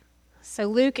So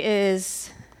Luke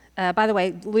by the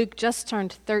way, Luke just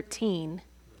turned 13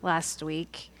 last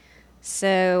week.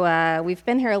 So we've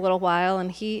been here a little while, and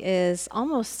he is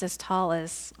almost as tall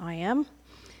as I am.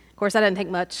 Of course, that didn't take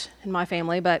much in my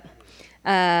family, but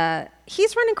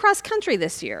he's running cross country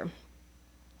this year.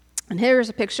 And here's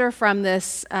a picture from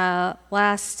this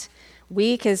last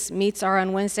week. His meets are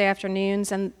on Wednesday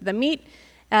afternoons, and the meet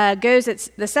it's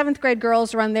the 7th grade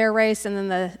girls run their race, and then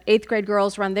the 8th grade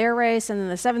girls run their race, and then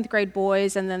the 7th grade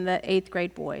boys, and then the 8th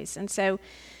grade boys. And so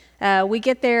we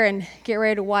get there and get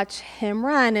ready to watch him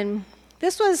run. And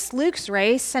this was Luke's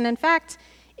race. And in fact,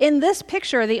 in this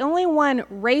picture, the only one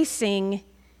racing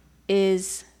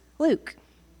is Luke.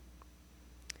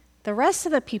 The rest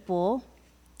of the people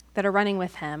that are running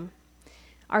with him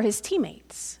are his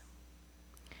teammates,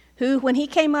 who, when he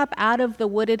came up out of the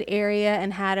wooded area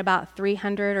and had about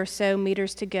 300 or so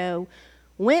meters to go,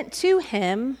 went to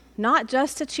him not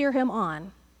just to cheer him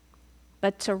on,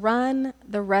 but to run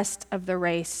the rest of the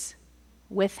race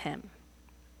with him.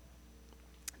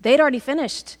 They'd already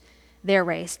finished their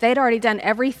race. They'd already done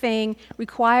everything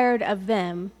required of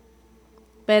them,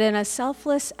 but in a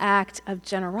selfless act of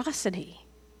generosity,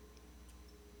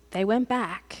 they went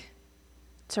back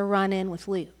to run in with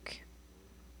Luke.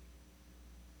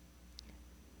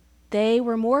 They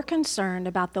were more concerned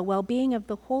about the well-being of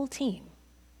the whole team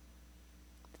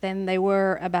than they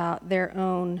were about their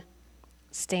own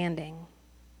standing.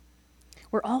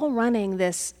 We're all running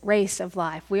this race of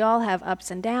life. We all have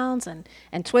ups and downs and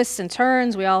twists and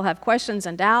turns. We all have questions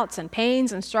and doubts and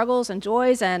pains and struggles and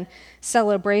joys and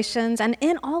celebrations. And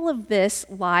in all of this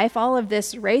life, all of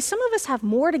this race, some of us have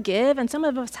more to give and some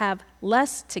of us have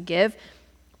less to give,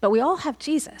 but we all have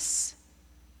Jesus.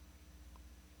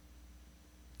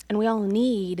 And we all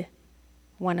need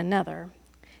one another.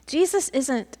 Jesus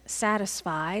isn't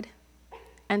satisfied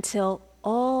until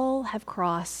all have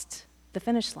crossed the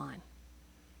finish line,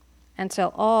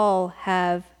 until all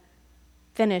have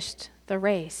finished the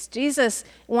race. Jesus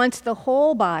wants the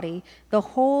whole body, the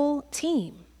whole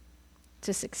team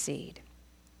to succeed.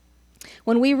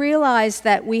 When we realize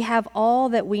that we have all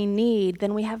that we need,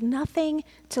 then we have nothing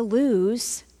to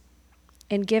lose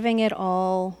in giving it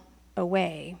all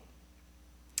away.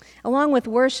 Along with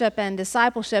worship and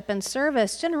discipleship and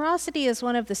service, generosity is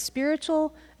one of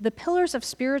the pillars of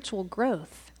spiritual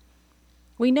growth.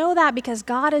 We know that because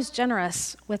God is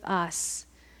generous with us,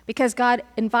 because God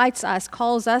invites us,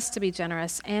 calls us to be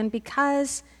generous, and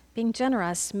because being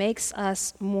generous makes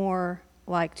us more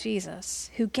like Jesus,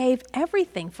 who gave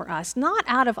everything for us, not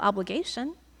out of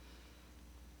obligation,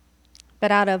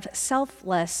 but out of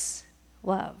selfless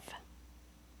love.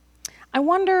 I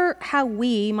wonder how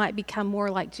we might become more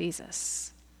like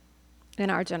Jesus in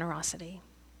our generosity.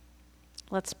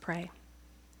 Let's pray.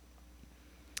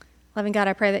 Loving God,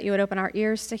 I pray that you would open our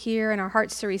ears to hear and our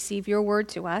hearts to receive your word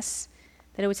to us,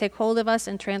 that it would take hold of us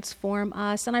and transform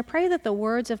us. And I pray that the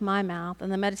words of my mouth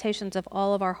and the meditations of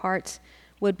all of our hearts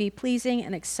would be pleasing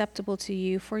and acceptable to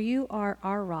you, for you are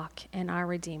our rock and our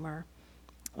Redeemer.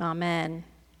 Amen.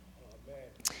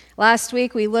 Last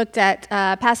week, we looked at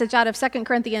a passage out of 2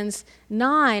 Corinthians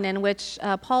 9 in which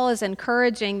Paul is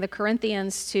encouraging the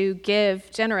Corinthians to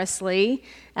give generously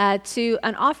to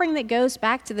an offering that goes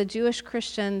back to the Jewish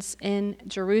Christians in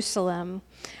Jerusalem.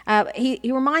 He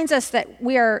reminds us that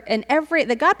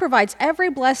that God provides every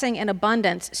blessing in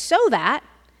abundance so that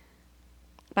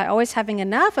by always having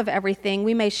enough of everything,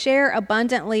 we may share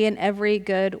abundantly in every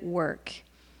good work.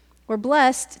 We're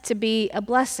blessed to be a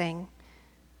blessing.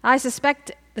 I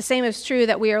suspect the same is true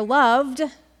that we are loved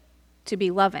to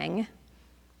be loving,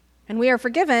 and we are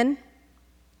forgiven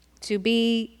to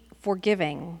be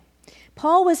forgiving.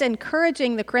 Paul was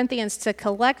encouraging the Corinthians to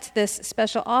collect this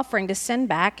special offering to send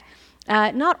back,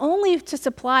 not only to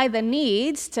supply the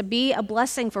needs, to be a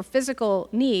blessing for physical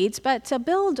needs, but to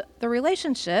build the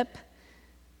relationship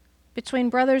between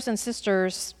brothers and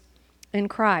sisters in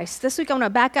Christ. This week I want to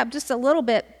back up just a little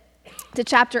bit to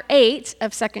chapter 8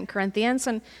 of 2 Corinthians,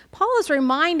 and Paul is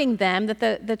reminding them that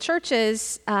the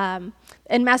churches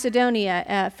in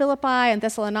Macedonia, Philippi and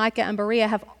Thessalonica and Berea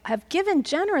have given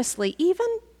generously even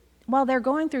while they're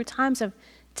going through times of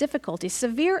difficulty,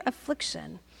 severe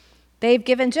affliction. They've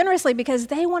given generously because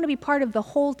they want to be part of the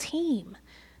whole team.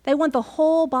 They want the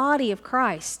whole body of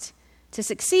Christ to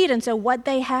succeed, and so what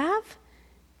they have,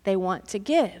 they want to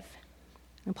give.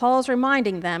 And Paul's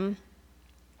reminding them,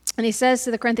 and he says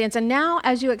to the Corinthians, "And now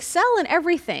as you excel in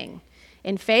everything,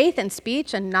 in faith and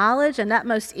speech and knowledge and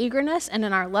utmost eagerness and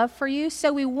in our love for you,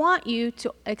 so we want you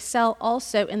to excel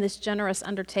also in this generous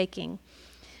undertaking.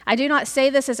 I do not say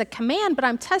this as a command, but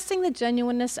I'm testing the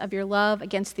genuineness of your love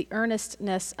against the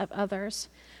earnestness of others.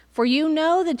 For you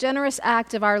know the generous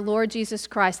act of our Lord Jesus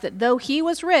Christ, that though he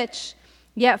was rich,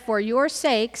 yet for your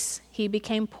sakes he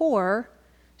became poor,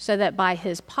 so that by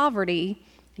his poverty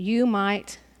you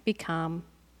might become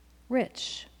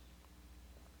rich.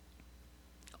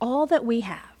 All that we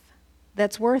have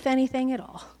that's worth anything at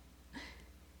all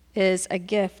is a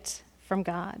gift from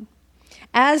God.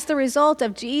 As the result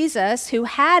of Jesus, who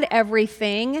had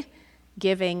everything,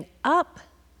 giving up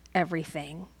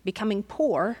everything, becoming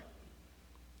poor,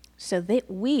 so that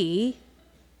we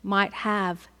might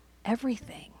have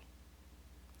everything,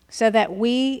 so that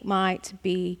we might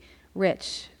be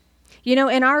rich. You know,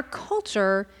 in our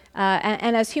culture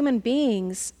and as human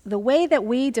beings, the way that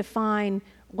we define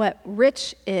what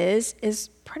rich is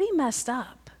pretty messed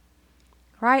up,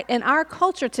 right? In our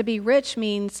culture, to be rich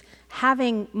means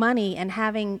having money and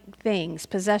having things,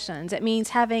 possessions. It means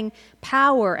having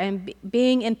power and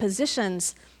being in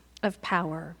positions of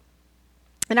power.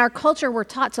 In our culture, we're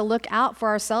taught to look out for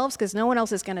ourselves because no one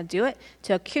else is going to do it,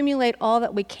 to accumulate all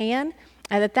that we can,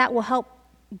 and that will help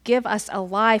give us a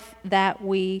life that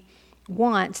we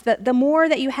want. That the more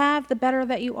that you have, the better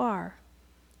that you are.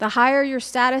 The higher your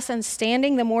status and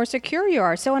standing, the more secure you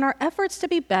are. So in our efforts to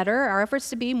be better, our efforts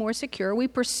to be more secure, we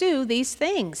pursue these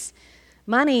things: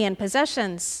 money and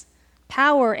possessions,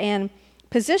 power and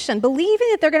position, believing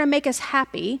that they're going to make us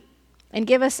happy and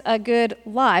give us a good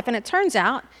life. And it turns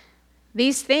out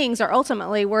these things are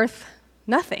ultimately worth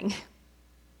nothing.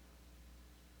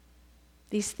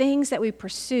 These things that we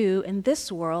pursue in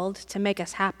this world to make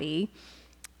us happy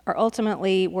are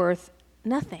ultimately worth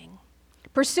nothing.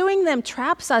 Pursuing them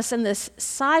traps us in this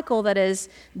cycle that is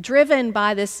driven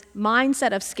by this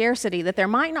mindset of scarcity, that there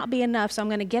might not be enough, so I'm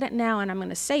going to get it now and I'm going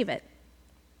to save it.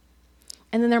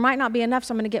 And then there might not be enough,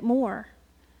 so I'm going to get more.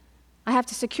 I have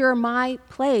to secure my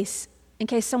place in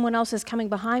case someone else is coming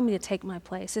behind me to take my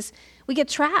place. We get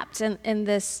trapped in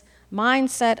this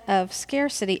mindset of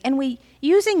scarcity. And we,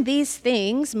 using these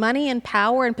things, money and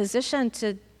power and position,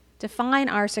 to define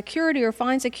our security or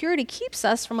find security, keeps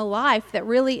us from a life that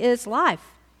really is life.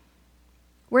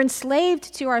 We're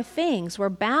enslaved to our things. We're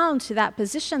bound to that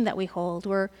position that we hold.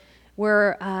 We're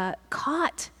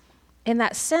caught in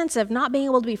that sense of not being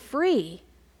able to be free.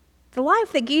 The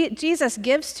life that Jesus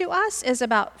gives to us is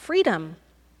about freedom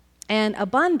and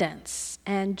abundance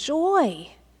and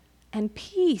joy and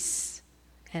peace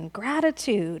and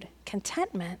gratitude,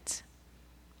 contentment.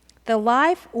 The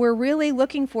life we're really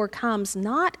looking for comes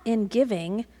not in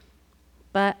giving,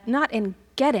 but not in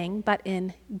getting, but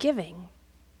in giving.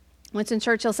 Winston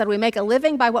Churchill said, "We make a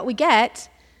living by what we get,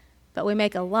 but we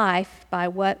make a life by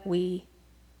what we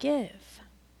give."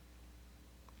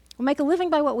 We make a living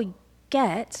by what we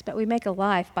get, but we make a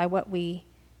life by what we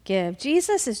give.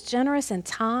 Jesus is generous in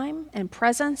time and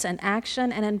presence and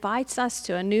action and invites us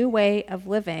to a new way of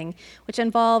living, which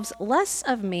involves less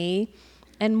of me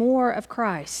and more of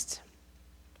Christ.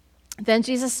 Then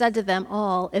Jesus said to them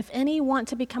all, "If any want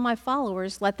to become my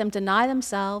followers, let them deny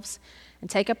themselves and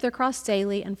take up their cross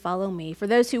daily and follow me. For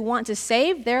those who want to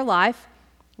save their life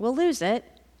will lose it,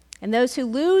 and those who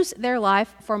lose their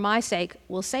life for my sake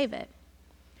will save it.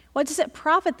 What does it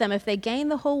profit them if they gain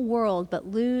the whole world but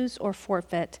lose or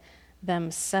forfeit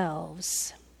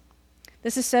themselves?"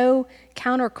 This is so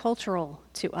countercultural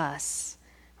to us,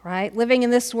 right? Living in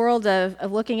this world of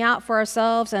looking out for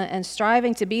ourselves and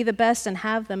striving to be the best and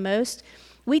have the most,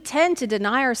 we tend to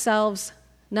deny ourselves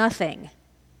nothing.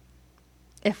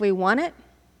 If we want it,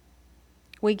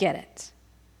 we get it.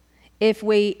 If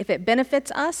it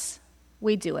benefits us,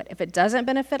 we do it. If it doesn't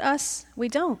benefit us, we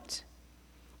don't.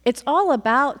 It's all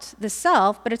about the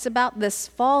self, but it's about this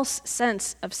false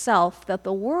sense of self that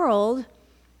the world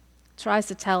tries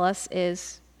to tell us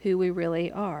is who we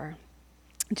really are.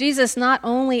 Jesus not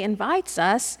only invites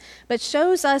us, but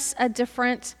shows us a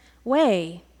different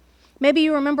way. Maybe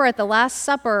you remember at the Last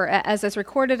Supper, as is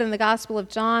recorded in the Gospel of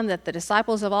John, that the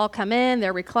disciples have all come in,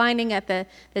 they're reclining at the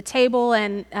table,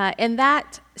 and in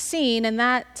that scene, in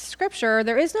that scripture,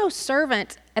 there is no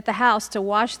servant at the house to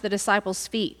wash the disciples'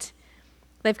 feet.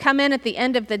 They've come in at the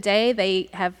end of the day. They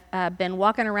have been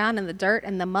walking around in the dirt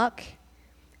and the muck.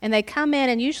 And they come in,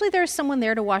 and usually there's someone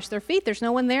there to wash their feet. There's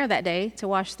no one there that day to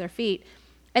wash their feet.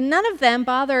 And none of them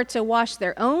bother to wash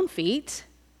their own feet,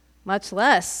 much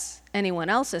less anyone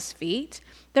else's feet.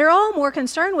 They're all more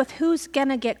concerned with who's going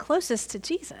to get closest to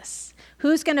Jesus,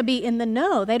 who's going to be in the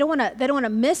know. They don't want to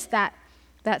miss that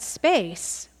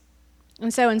space.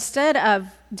 And so instead of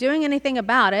doing anything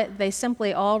about it, they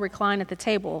simply all recline at the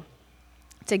table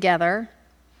together.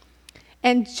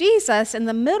 And Jesus, in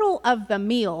the middle of the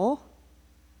meal,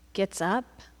 gets up,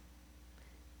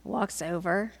 walks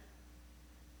over,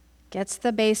 gets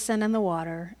the basin and the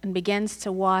water, and begins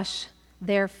to wash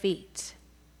their feet.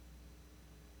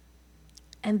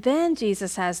 And then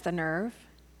Jesus has the nerve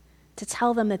to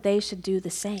tell them that they should do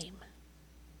the same.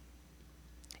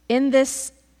 In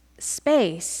this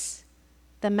space,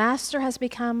 the master has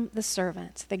become the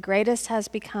servant. The greatest has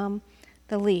become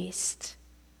the least.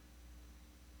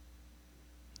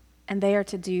 And they are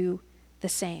to do the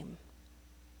same.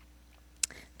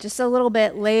 Just a little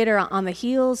bit later, on the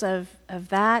heels of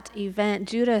that event,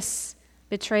 Judas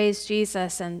betrays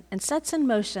Jesus and sets in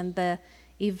motion the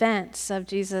events of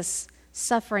Jesus'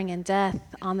 suffering and death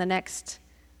on the next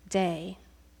day.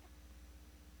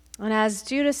 And as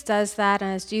Judas does that,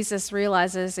 and as Jesus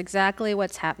realizes exactly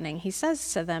what's happening, he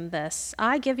says to them this,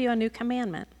 "I give you a new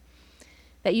commandment,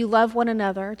 that you love one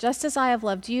another. Just as I have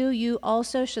loved you, you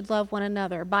also should love one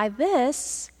another. By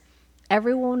this,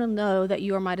 everyone will know that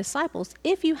you are my disciples,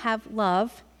 if you have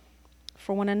love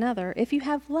for one another." If you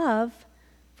have love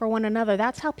for one another,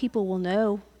 that's how people will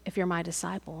know if you're my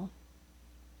disciple.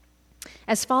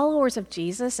 As followers of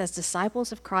Jesus, as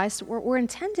disciples of Christ, we're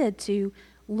intended to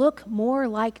look more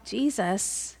like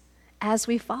Jesus as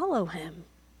we follow him.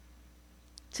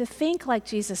 To think like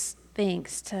Jesus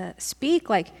thinks, to speak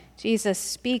like Jesus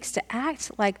speaks, to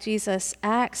act like Jesus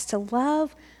acts, to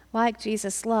love like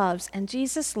Jesus loves. And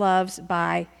Jesus loves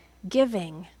by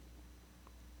giving.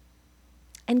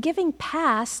 And giving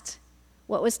past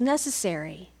what was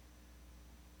necessary.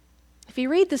 If you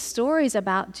read the stories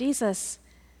about Jesus,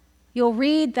 you'll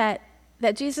read that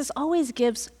Jesus always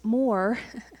gives more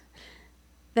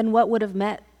than what would have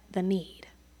met the need.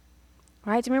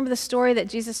 Right? Do you remember the story that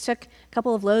Jesus took a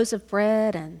couple of loaves of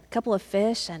bread and a couple of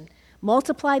fish and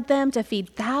multiplied them to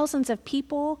feed thousands of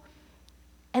people?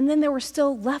 And then there were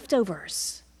still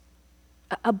leftovers,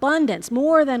 abundance,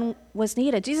 more than was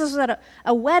needed. Jesus was at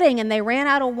a wedding and they ran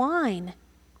out of wine.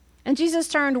 And Jesus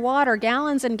turned water,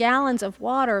 gallons and gallons of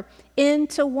water,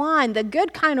 into wine, the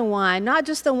good kind of wine, not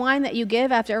just the wine that you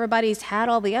give after everybody's had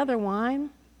all the other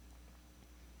wine.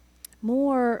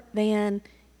 More than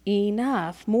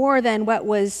enough, more than what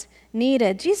was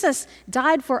needed. Jesus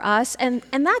died for us, and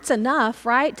that's enough,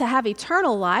 right, to have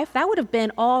eternal life. That would have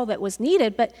been all that was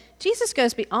needed, but Jesus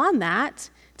goes beyond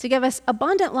that to give us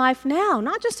abundant life now,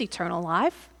 not just eternal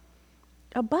life,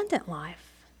 abundant life.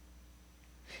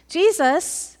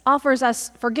 Jesus offers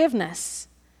us forgiveness,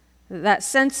 that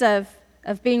sense of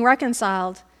being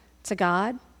reconciled to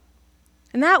God.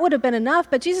 And that would have been enough,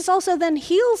 but Jesus also then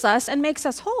heals us and makes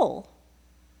us whole.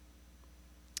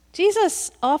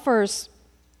 Jesus offers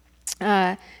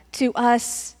to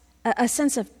us a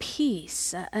sense of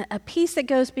peace, a peace that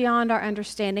goes beyond our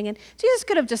understanding. And Jesus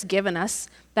could have just given us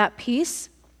that peace,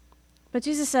 but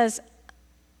Jesus says,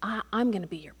 I'm going to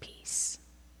be your peace.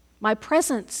 My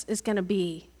presence is going to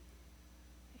be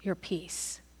your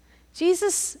peace.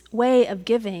 Jesus' way of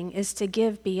giving is to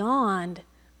give beyond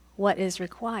what is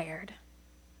required.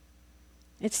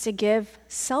 It's to give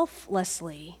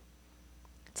selflessly,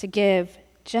 to give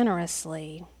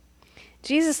generously.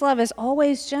 Jesus' love is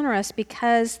always generous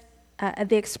because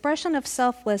the expression of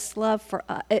selfless love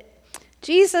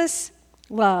Jesus'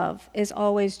 love is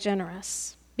always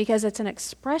generous because it's an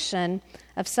expression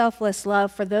of selfless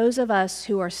love for those of us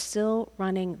who are still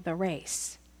running the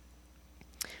race,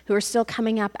 who are still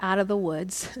coming up out of the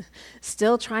woods,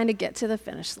 still trying to get to the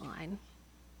finish line.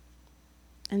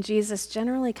 And Jesus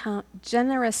generously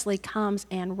comes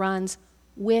and runs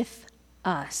with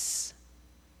us.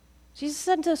 Jesus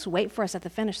doesn't just wait for us at the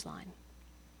finish line.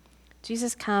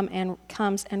 Jesus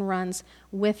comes and runs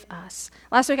with us.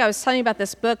 Last week I was telling you about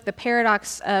this book, The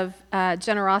Paradox of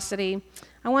Generosity.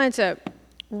 I wanted to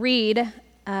read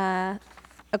a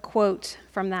quote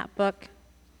from that book.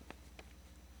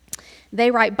 They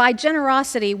write, "By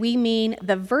generosity we mean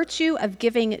the virtue of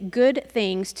giving good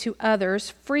things to others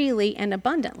freely and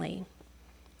abundantly.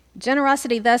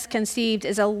 Generosity, thus conceived,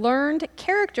 is a learned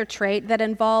character trait that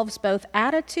involves both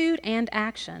attitude and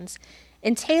actions,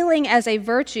 entailing as a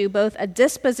virtue both a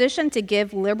disposition to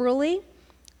give liberally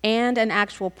and an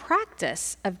actual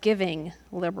practice of giving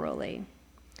liberally.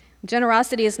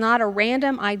 Generosity is not a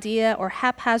random idea or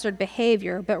haphazard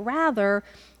behavior, but rather,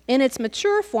 in its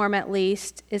mature form at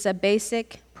least, is a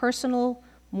basic personal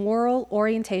moral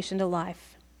orientation to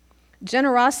life.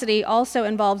 Generosity also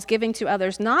involves giving to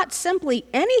others not simply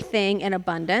anything in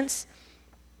abundance,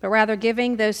 but rather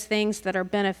giving those things that are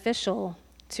beneficial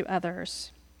to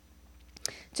others.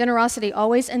 Generosity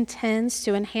always intends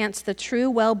to enhance the true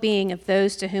well-being of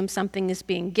those to whom something is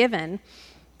being given.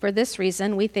 For this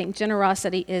reason, we think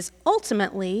generosity is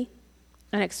ultimately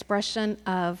an expression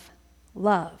of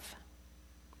love.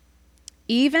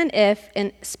 even if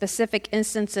in specific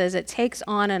instances it takes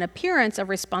on an appearance of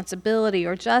responsibility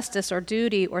or justice or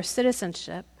duty or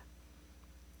citizenship.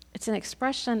 It's an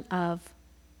expression of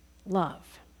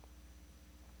love.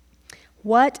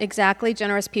 What exactly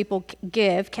generous people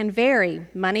give can vary: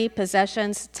 money,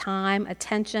 possessions, time,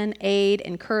 attention, aid,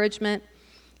 encouragement,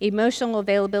 emotional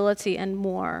availability, and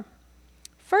more.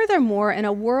 Furthermore, in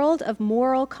a world of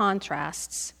moral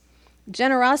contrasts,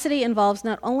 generosity involves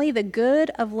not only the good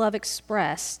of love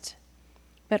expressed,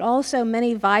 but also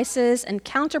many vices and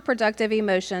counterproductive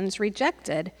emotions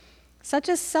rejected, such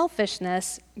as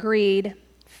selfishness, greed,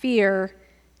 fear,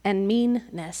 and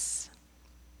meanness.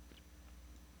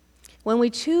 When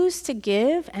we choose to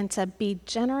give and to be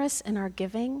generous in our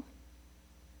giving,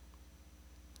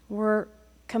 we're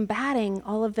combating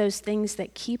all of those things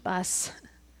that keep us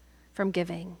from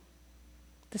giving.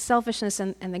 The selfishness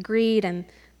and the greed and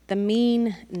the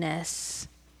meanness.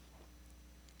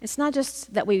 It's not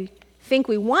just that we think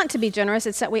we want to be generous,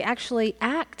 it's that we actually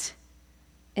act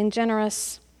in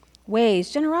generous ways.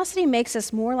 Generosity makes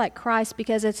us more like Christ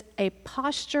because it's a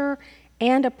posture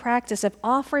and a practice of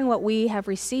offering what we have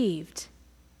received.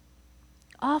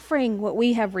 Offering what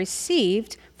we have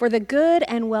received for the good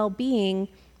and well-being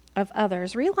of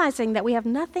others, realizing that we have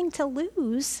nothing to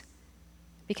lose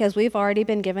because we've already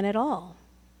been given it all.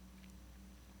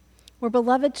 We're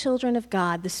beloved children of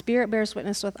God. The Spirit bears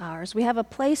witness with ours. We have a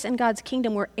place in God's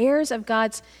kingdom. We're heirs of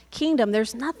God's kingdom.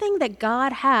 There's nothing that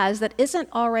God has that isn't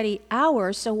already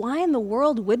ours, so why in the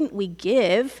world wouldn't we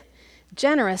give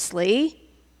generously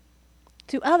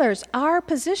to others? Our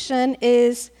position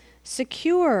is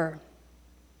secure.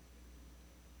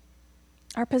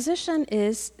 Our position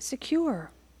is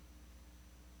secure.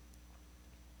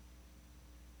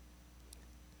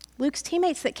 Luke's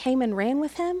teammates that came and ran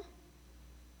with him,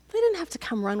 they didn't have to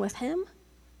come run with him.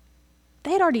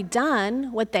 They had already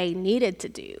done what they needed to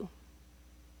do.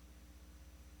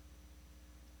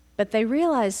 But they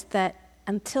realized that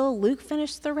until Luke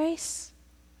finished the race,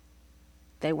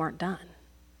 they weren't done.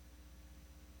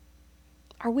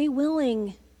 Are we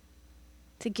willing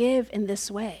to give in this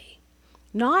way?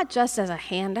 Not just as a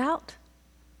handout,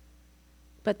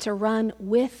 but to run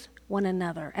with one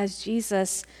another as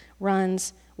Jesus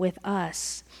runs with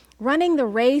us. Running the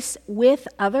race with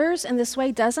others in this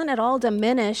way doesn't at all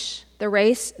diminish the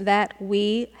race that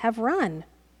we have run.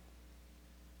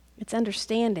 It's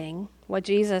understanding what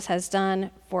Jesus has done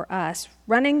for us.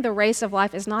 Running the race of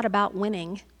life is not about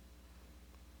winning.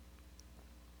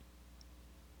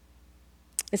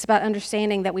 It's about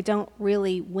understanding that we don't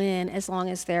really win as long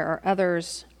as there are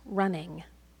others running.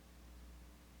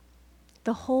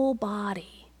 The whole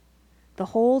body, the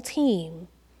whole team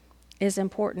is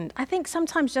important. I think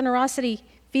sometimes generosity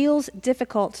feels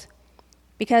difficult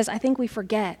because I think we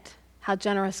forget how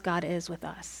generous God is with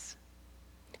us.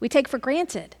 We take for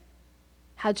granted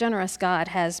how generous God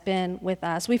has been with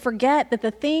us. We forget that the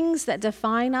things that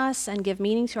define us and give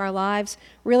meaning to our lives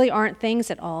really aren't things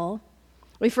at all.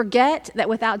 We forget that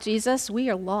without Jesus,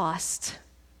 we are lost.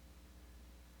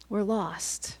 We're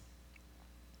lost.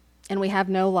 And we have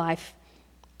no life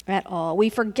at all. We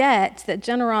forget that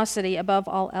generosity, above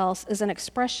all else, is an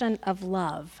expression of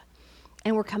love.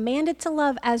 And we're commanded to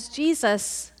love as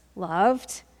Jesus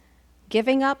loved,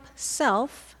 giving up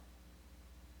self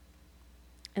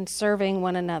and serving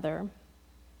one another.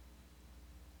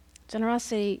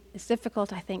 Generosity is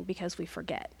difficult, I think, because we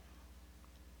forget.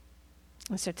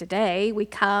 And so today we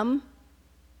come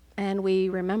and we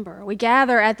remember. We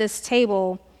gather at this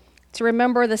table to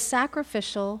remember the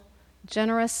sacrificial,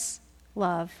 generous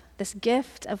love, this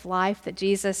gift of life that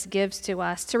Jesus gives to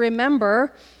us, to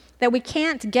remember that we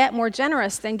can't get more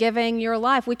generous than giving your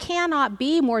life. We cannot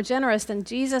be more generous than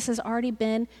Jesus has already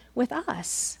been with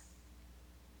us.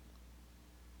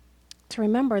 To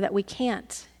remember that we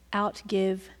can't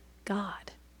outgive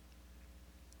God.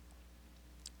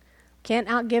 Can't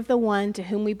outgive the one to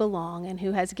whom we belong and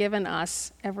who has given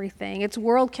us everything. It's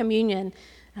world communion.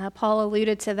 Paul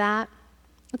alluded to that.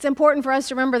 It's important for us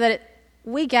to remember that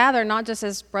we gather not just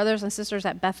as brothers and sisters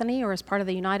at Bethany or as part of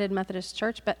the United Methodist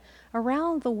Church, but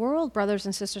around the world, brothers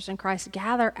and sisters in Christ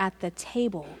gather at the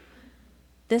table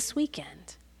this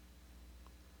weekend.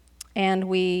 And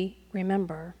we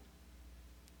remember.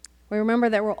 We remember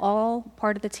that we're all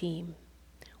part of the team.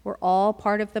 We're all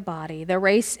part of the body. The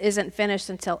race isn't finished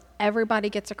until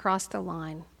everybody gets across the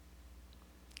line.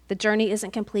 The journey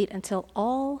isn't complete until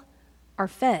all are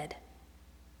fed.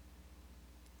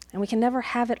 And we can never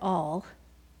have it all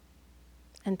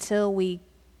until we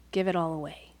give it all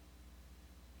away.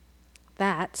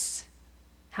 That's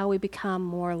how we become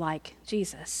more like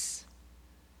Jesus.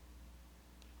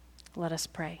 Let us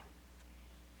pray.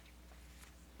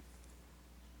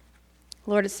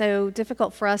 Lord, it's so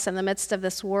difficult for us in the midst of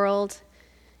this world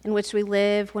in which we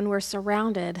live when we're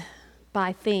surrounded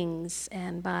by things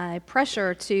and by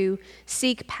pressure to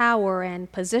seek power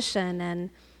and position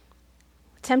and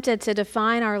tempted to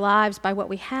define our lives by what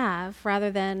we have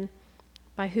rather than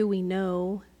by who we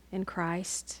know in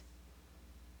Christ.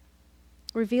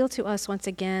 Reveal to us once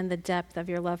again the depth of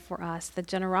your love for us, the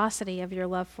generosity of your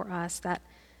love for us, that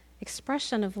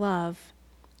expression of love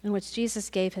in which Jesus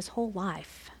gave his whole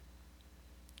life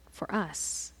for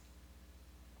us.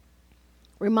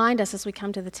 Remind us as we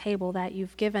come to the table that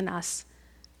you've given us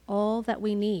all that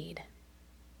we need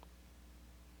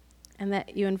and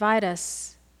that you invite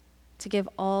us to give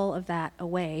all of that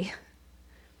away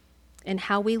in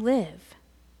how we live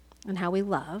and how we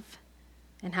love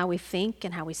and how we think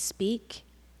and how we speak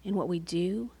and what we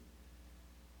do.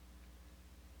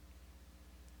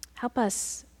 Help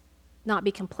us not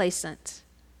be complacent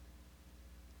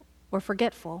or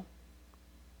forgetful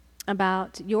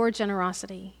about your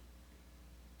generosity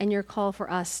and your call for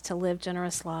us to live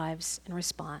generous lives in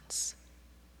response.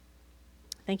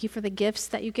 Thank you for the gifts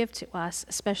that you give to us,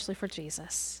 especially for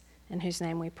Jesus, in whose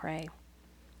name we pray.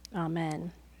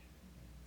 Amen.